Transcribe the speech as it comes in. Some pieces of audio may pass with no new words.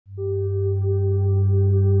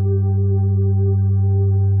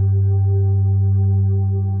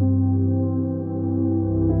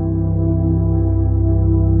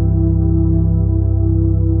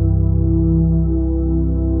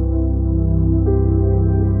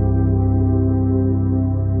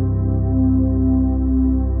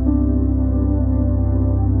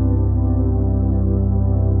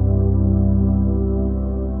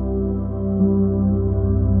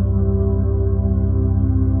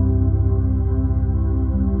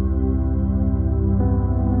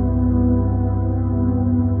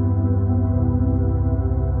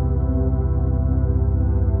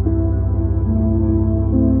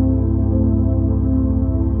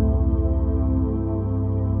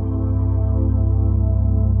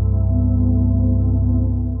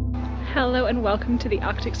Hello and welcome to the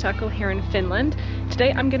Arctic Circle here in Finland.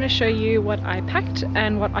 Today I'm going to show you what I packed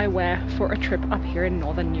and what I wear for a trip up here in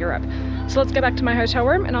Northern Europe. So let's go back to my hotel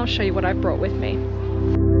room and I'll show you what I brought with me.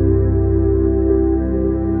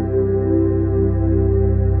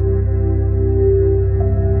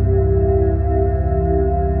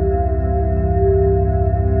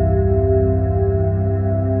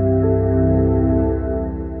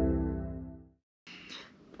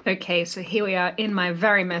 Okay, so here we are in my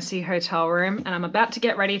very messy hotel room and I'm about to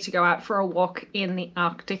get ready to go out for a walk in the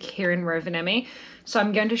Arctic here in Rovaniemi. So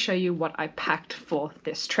I'm going to show you what I packed for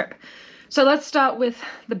this trip. So let's start with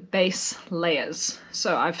the base layers.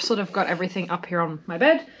 So I've sort of got everything up here on my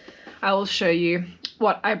bed. I will show you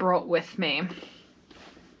what I brought with me.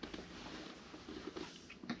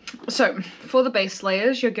 So for the base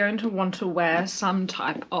layers, you're going to want to wear some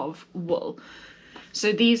type of wool.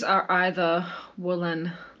 So these are either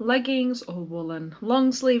woolen leggings or woolen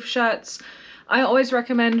long sleeve shirts. I always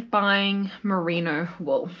recommend buying merino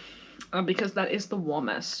wool because that is the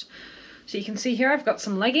warmest. So you can see here I've got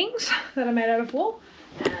some leggings that are made out of wool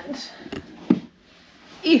and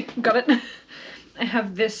got it. I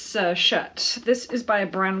have this shirt. This is by a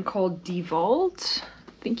brand called Devold.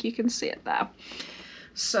 I think you can see it there.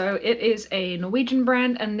 So it is a Norwegian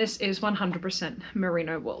brand and this is 100%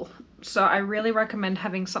 merino wool. So I really recommend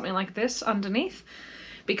having something like this underneath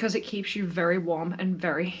because it keeps you very warm and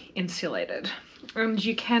very insulated. And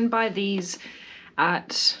you can buy these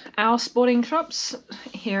at our sporting shops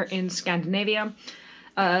here in Scandinavia,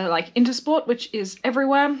 like Intersport, which is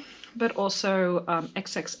everywhere, but also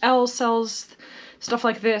XXL sells stuff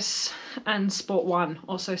like this and Sport One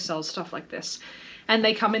also sells stuff like this. And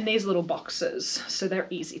they come in these little boxes, so they're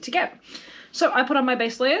easy to get. So I put on my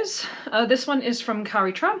base layers. This one is from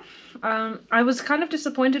Karitra. I was kind of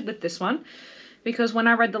disappointed with this one because when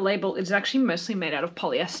I read the label, it's actually mostly made out of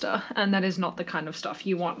polyester, and that is not the kind of stuff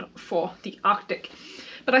you want for the Arctic.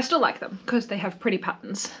 But I still like them because they have pretty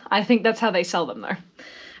patterns. I think that's how they sell them though.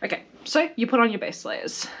 Okay, so you put on your base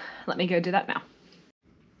layers. Let me go do that now.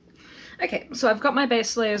 Okay, so I've got my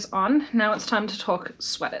base layers on. Now it's time to talk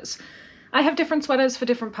sweaters. I have different sweaters for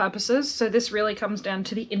different purposes, so this really comes down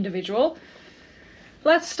to the individual.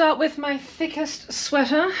 Let's start with my thickest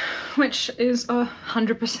sweater, which is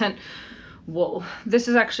 100% wool. This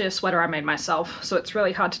is actually a sweater I made myself, so it's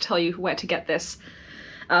really hard to tell you where to get this.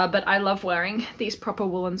 But I love wearing these proper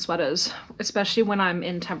woolen sweaters, especially when I'm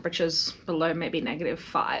in temperatures below maybe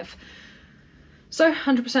 -5. So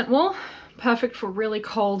 100% wool, perfect for really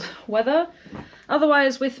cold weather.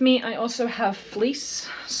 Otherwise with me, I also have fleece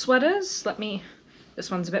sweaters. This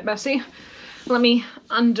one's a bit messy. Let me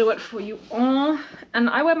undo it for you all. And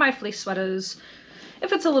I wear my fleece sweaters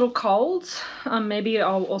if it's a little cold. Maybe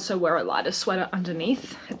I'll also wear a lighter sweater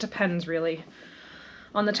underneath. It depends really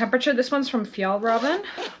on the temperature. This one's from Fjällräven,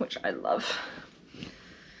 which I love.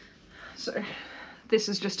 So this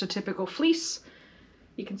is just a typical fleece.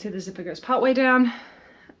 You can see the zipper goes partway down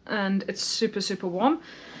and it's super, super warm.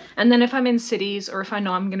 And then if I'm in cities or if I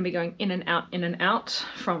know I'm going to be going in and out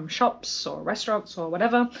from shops or restaurants or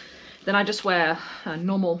whatever, then I just wear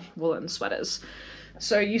normal woolen sweaters.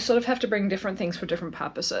 So you sort of have to bring different things for different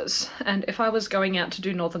purposes. And if I was going out to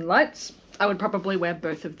do Northern Lights, I would probably wear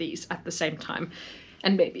both of these at the same time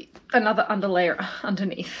and maybe another underlayer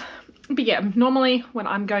underneath. But yeah, normally when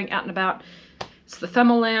I'm going out and about, it's the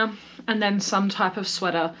thermal layer and then some type of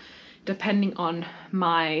sweater depending on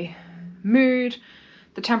my mood,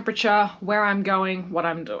 the temperature, where I'm going, what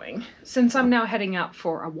I'm doing. Since I'm now heading out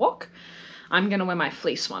for a walk, I'm gonna wear my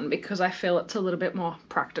fleece one because I feel it's a little bit more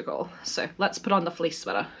practical. So let's put on the fleece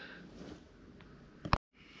sweater.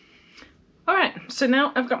 All right, so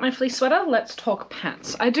now I've got my fleece sweater, let's talk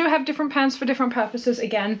pants. I do have different pants for different purposes.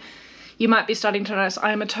 Again, you might be starting to notice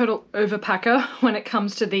I am a total overpacker when it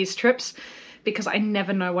comes to these trips because I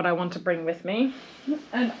never know what I want to bring with me.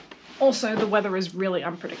 And also the weather is really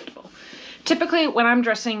unpredictable. Typically when I'm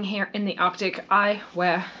dressing here in the Arctic, I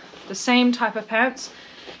wear the same type of pants,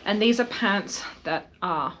 and these are pants that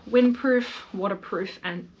are windproof, waterproof,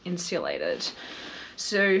 and insulated.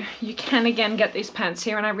 So you can again get these pants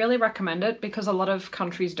here, and I really recommend it because a lot of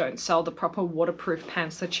countries don't sell the proper waterproof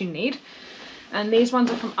pants that you need. And these ones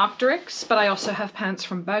are from Arc'teryx, but I also have pants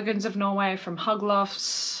from Bergens of Norway, from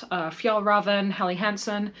Haglofs, Fjällräven, Helly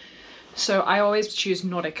Hansen. So I always choose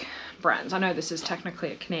Nordic brands. I know this is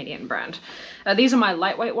technically a Canadian brand. These are my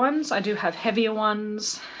lightweight ones. I do have heavier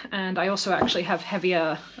ones, and I also actually have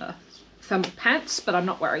heavier thermal pants, but I'm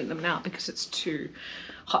not wearing them now because it's too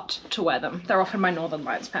hot to wear them. They're often my Northern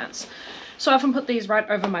Lights pants. So I often put these right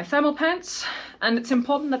over my thermal pants, and it's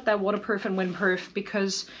important that they're waterproof and windproof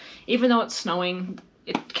because even though it's snowing,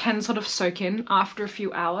 it can sort of soak in after a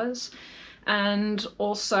few hours, and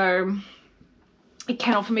also it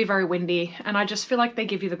can often be very windy, and I just feel like they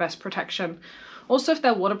give you the best protection. Also, if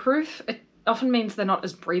they're waterproof, it often means they're not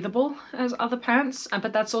as breathable as other pants,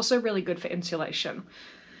 but that's also really good for insulation.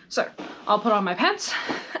 So I'll put on my pants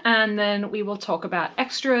and then we will talk about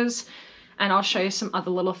extras, and I'll show you some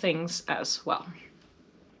other little things as well.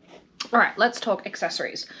 All right, let's talk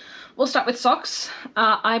accessories. We'll start with socks.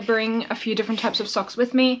 I bring a few different types of socks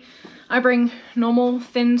with me. I bring normal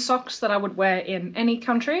thin socks that I would wear in any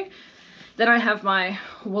country. Then I have my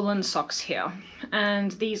woolen socks here,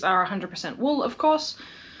 and these are 100% wool, of course.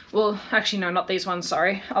 Well, actually no, not these ones,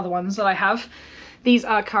 sorry, other ones that I have. These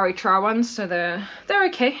are Kari Tra ones, so they're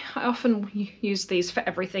okay. I often use these for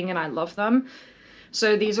everything and I love them.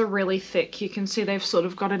 So these are really thick. You can see they've sort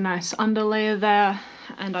of got a nice underlayer there,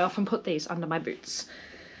 and I often put these under my boots.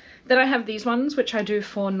 Then I have these ones, which I do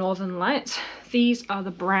for Northern Lights. These are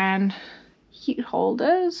the brand heat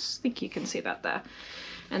holders. I think you can see that there.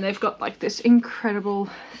 And they've got like this incredible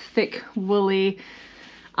thick woolly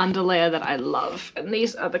underlayer that I love, and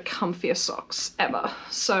these are the comfiest socks ever.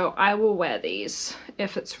 So I will wear these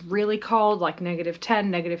if it's really cold, like -10,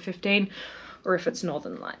 -15, or if it's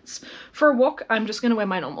Northern Lights. For a walk, I'm just going to wear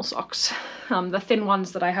my normal socks, the thin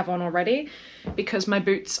ones that I have on already, because my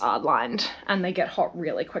boots are lined and they get hot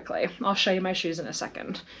really quickly. I'll show you my shoes in a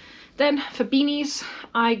second. Then for beanies,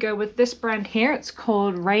 I go with this brand here. It's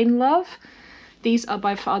called Rain Love. These are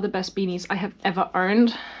by far the best beanies I have ever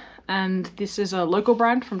owned, and this is a local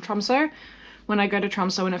brand from Tromsø. When I go to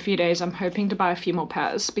Tromsø in a few days, I'm hoping to buy a few more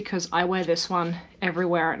pairs because I wear this one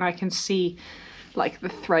everywhere and I can see like the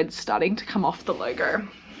threads starting to come off the logo.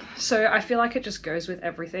 So I feel like it just goes with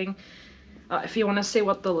everything. If you want to see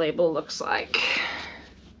what the label looks like,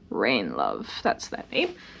 Rain Love, that's their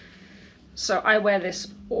name. So I wear this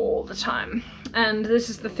all the time, and this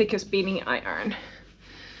is the thickest beanie I own.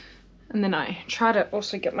 And then I try to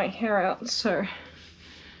also get my hair out, so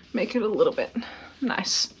make it a little bit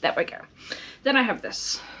nice. There we go. Then I have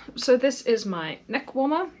this. So this is my neck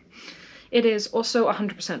warmer. It is also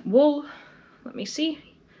 100% wool. Let me see.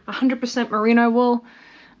 100% merino wool.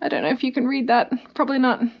 I don't know if you can read that. Probably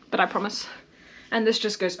not, but I promise. And this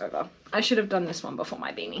just goes over. I should have done this one before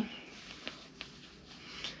my beanie.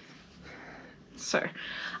 So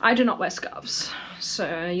I do not wear scarves.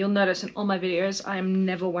 So you'll notice in all my videos, I am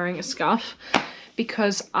never wearing a scarf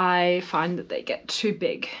because I find that they get too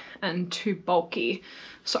big and too bulky.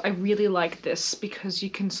 So I really like this because you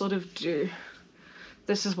can sort of do,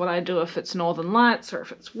 this is what I do if it's Northern Lights or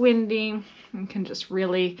if it's windy. You can just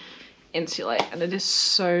really insulate, and it is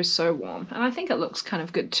so, so warm. And I think it looks kind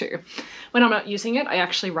of good too. When I'm not using it, I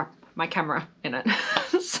actually wrap my camera in it.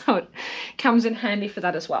 So it comes in handy for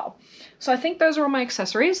that as well. So I think those are all my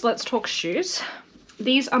accessories. Let's talk shoes.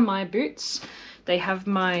 These are my boots. They have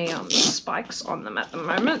my spikes on them at the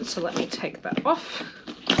moment, so let me take that off.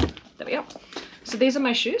 There we go. So these are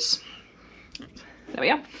my shoes. There we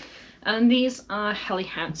go. And these are Helly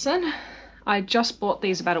Hansen. I just bought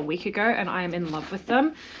these about a week ago and I am in love with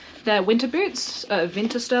them. They're winter boots,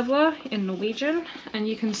 vinterstøvler in Norwegian, and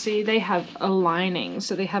you can see they have a lining.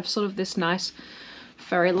 So they have sort of this nice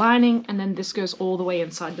furry lining, and then this goes all the way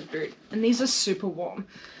inside the boot. And these are super warm.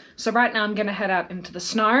 So right now I'm gonna head out into the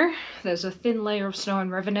snow. There's a thin layer of snow in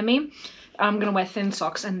Rovaniemi. I'm gonna wear thin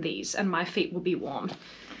socks and these, and my feet will be warm.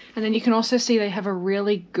 And then you can also see they have a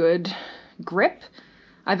really good grip.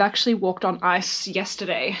 I've actually walked on ice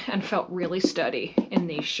yesterday and felt really sturdy in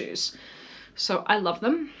these shoes. So I love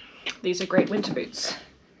them. These are great winter boots.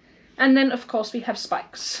 And then of course we have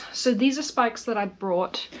spikes. So these are spikes that I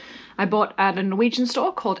bought at a Norwegian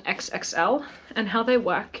store called XXL, and how they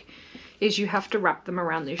work is you have to wrap them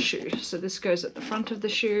around this shoe. So this goes at the front of the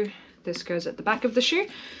shoe, this goes at the back of the shoe,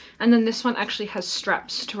 and then this one actually has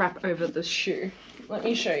straps to wrap over the shoe. Let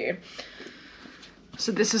me show you.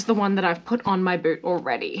 So this is the one that I've put on my boot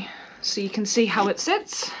already. So you can see how it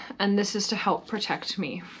sits, and this is to help protect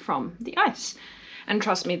me from the ice. And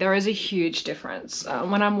trust me, there is a huge difference.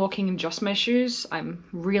 When I'm walking in just my shoes, I'm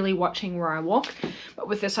really watching where I walk, but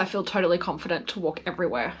with this I feel totally confident to walk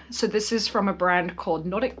everywhere. So this is from a brand called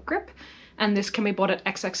Nordic Grip, and this can be bought at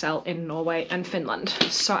XXL in Norway and Finland.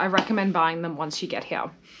 So I recommend buying them once you get here.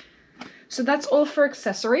 So that's all for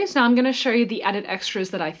accessories. Now I'm going to show you the added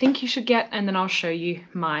extras that I think you should get, and then I'll show you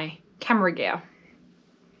my camera gear.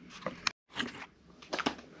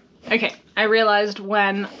 Okay, I realized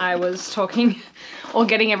when I was talking or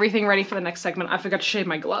getting everything ready for the next segment, I forgot to show you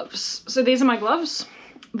my gloves. So these are my gloves.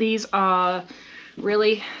 These are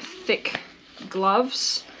really thick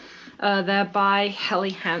gloves. They're by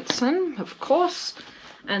Helly Hansen, of course,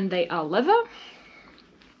 and they are leather.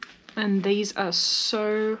 And these are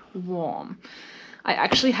so warm. I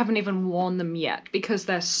actually haven't even worn them yet because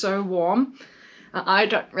they're so warm. I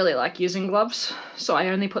don't really like using gloves, so I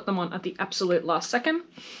only put them on at the absolute last second.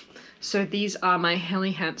 So these are my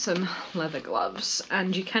Helly Hansen leather gloves,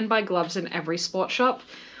 and you can buy gloves in every sport shop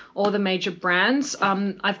or the major brands.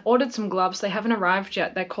 I've ordered some gloves. They haven't arrived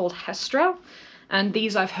yet. They're called Hestra, and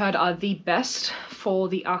these I've heard are the best for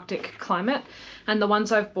the Arctic climate. And the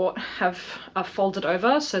ones I've bought are folded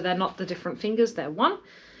over, so they're not the different fingers, they're one.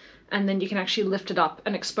 And then you can actually lift it up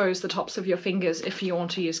and expose the tops of your fingers if you want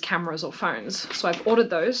to use cameras or phones. So I've ordered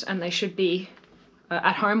those, and they should be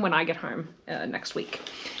at home when I get home next week.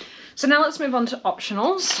 So now let's move on to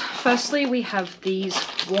optionals. Firstly, we have these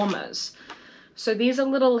warmers. So these are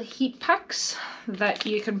little heat packs that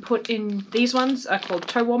you can put in. These ones are called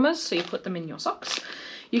toe warmers, so you put them in your socks.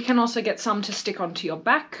 You can also get some to stick onto your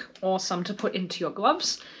back or some to put into your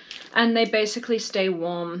gloves. And they basically stay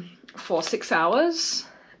warm for 6 hours.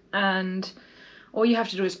 And all you have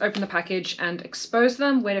to do is open the package and expose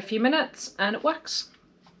them, wait a few minutes, and it works.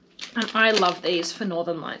 And I love these for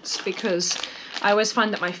Northern Lights because I always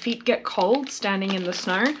find that my feet get cold standing in the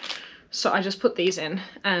snow. So I just put these in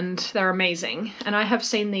and they're amazing. And I have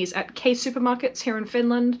seen these at K supermarkets here in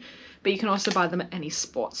Finland, but you can also buy them at any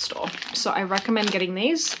sports store. So I recommend getting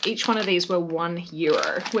these. Each one of these were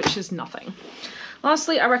 €1, which is nothing.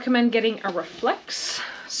 Lastly, I recommend getting a Reflex.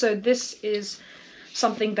 So this is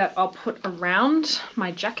something that I'll put around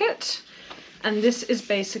my jacket. And this is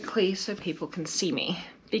basically so people can see me,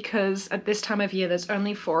 because at this time of year, there's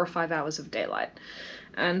only 4 or 5 hours of daylight.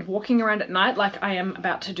 And walking around at night, like I am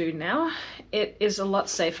about to do now, it is a lot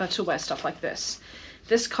safer to wear stuff like this.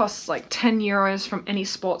 This costs like €10 from any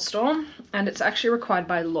sports store, and it's actually required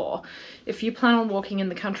by law. If you plan on walking in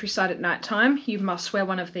the countryside at night time, you must wear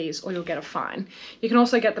one of these or you'll get a fine. You can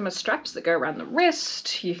also get them as straps that go around the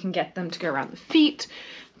wrist. You can get them to go around the feet,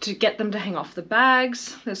 to get them to hang off the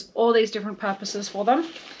bags. There's all these different purposes for them.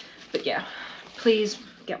 But yeah, please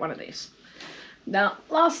get one of these. Now,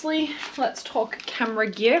 lastly, let's talk camera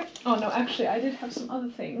gear. Oh no, actually, I did have some other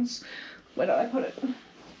things. Where did I put it?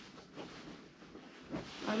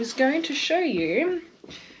 I was going to show you,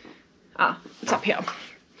 it's up here.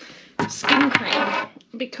 Skin cream,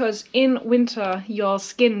 because in winter your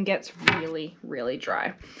skin gets really, really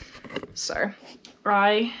dry. So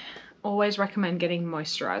I always recommend getting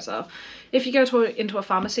moisturizer. If you go into a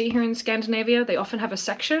pharmacy here in Scandinavia, they often have a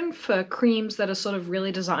section for creams that are sort of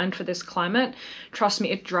really designed for this climate. Trust me,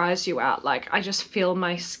 it dries you out. Like, I just feel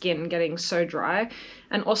my skin getting so dry,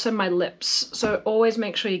 and also my lips. So always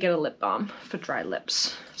make sure you get a lip balm for dry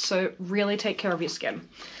lips. So really take care of your skin.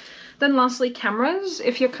 Then lastly, cameras.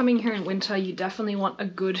 If you're coming here in winter, you definitely want a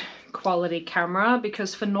good quality camera,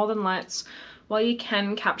 because for Northern Lights, while you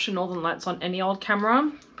can capture Northern Lights on any old camera,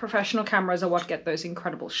 professional cameras are what get those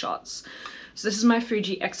incredible shots. So this is my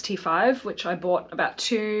Fuji X-T5, which I bought about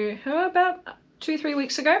 2-3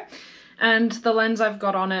 weeks ago. And the lens I've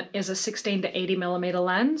got on it is a 16 to 80mm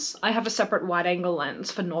lens. I have a separate wide angle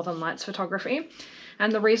lens for Northern Lights photography.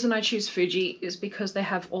 And the reason I choose Fuji is because they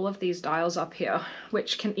have all of these dials up here,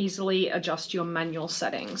 which can easily adjust your manual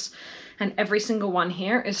settings. And every single one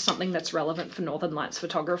here is something that's relevant for Northern Lights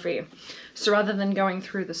photography. So rather than going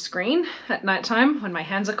through the screen at nighttime when my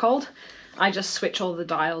hands are cold, I just switch all the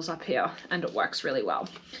dials up here and it works really well.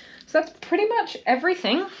 So that's pretty much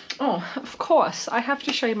everything. Oh, of course, I have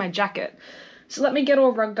to show you my jacket. So let me get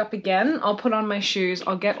all rugged up again. I'll put on my shoes,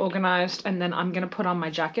 I'll get organized, and then I'm gonna put on my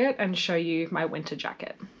jacket and show you my winter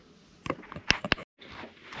jacket.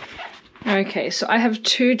 Okay, so I have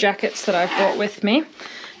 2 jackets that I've brought with me.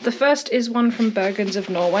 The first is one from Bergens of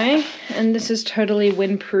Norway, and this is totally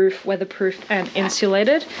windproof, weatherproof, and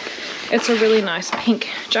insulated. It's a really nice pink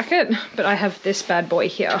jacket, but I have this bad boy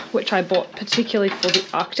here, which I bought particularly for the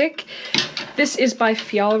Arctic. This is by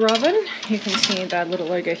Fjallraven. You can see that little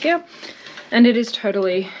logo here, and it is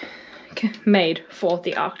totally made for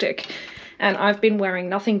the Arctic. And I've been wearing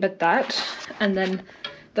nothing but that, and then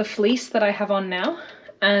the fleece that I have on now,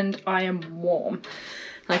 and I am warm.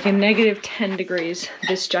 Like in -10 degrees,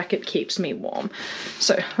 this jacket keeps me warm.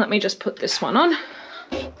 So let me just put this one on.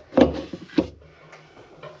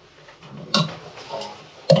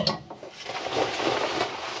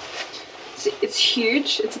 See, it's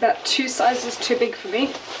huge. It's about 2 sizes too big for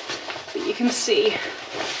me. But you can see,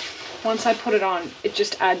 once I put it on, it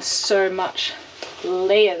just adds so much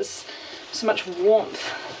layers, so much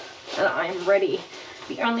warmth, and I am ready.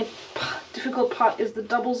 The only difficult part is the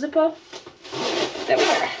double zipper. There we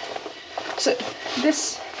go. So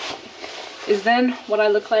this is then what I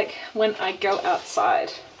look like when I go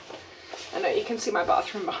outside. I know you can see my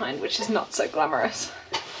bathroom behind, which is not so glamorous.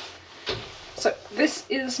 So this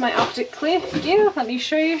is my Arctic clear gear. Let me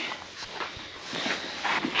show you.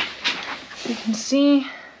 So you can see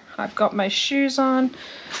I've got my shoes on,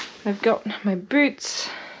 I've got my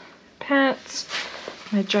boots, pants,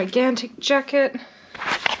 my gigantic jacket.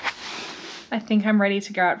 I think I'm ready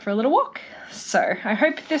to go out for a little walk. So I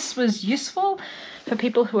hope this was useful for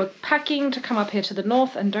people who are packing to come up here to the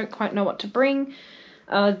north and don't quite know what to bring.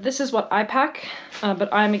 This is what I pack, but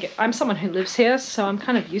I'm someone who lives here, so I'm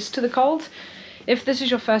kind of used to the cold. If this is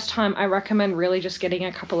your first time, I recommend really just getting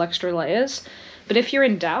a couple extra layers. But if you're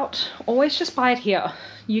in doubt, always just buy it here.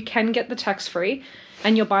 You can get the tax-free,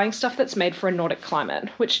 and you're buying stuff that's made for a Nordic climate,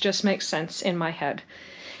 which just makes sense in my head.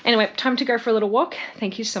 Anyway, time to go for a little walk.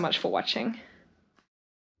 Thank you so much for watching.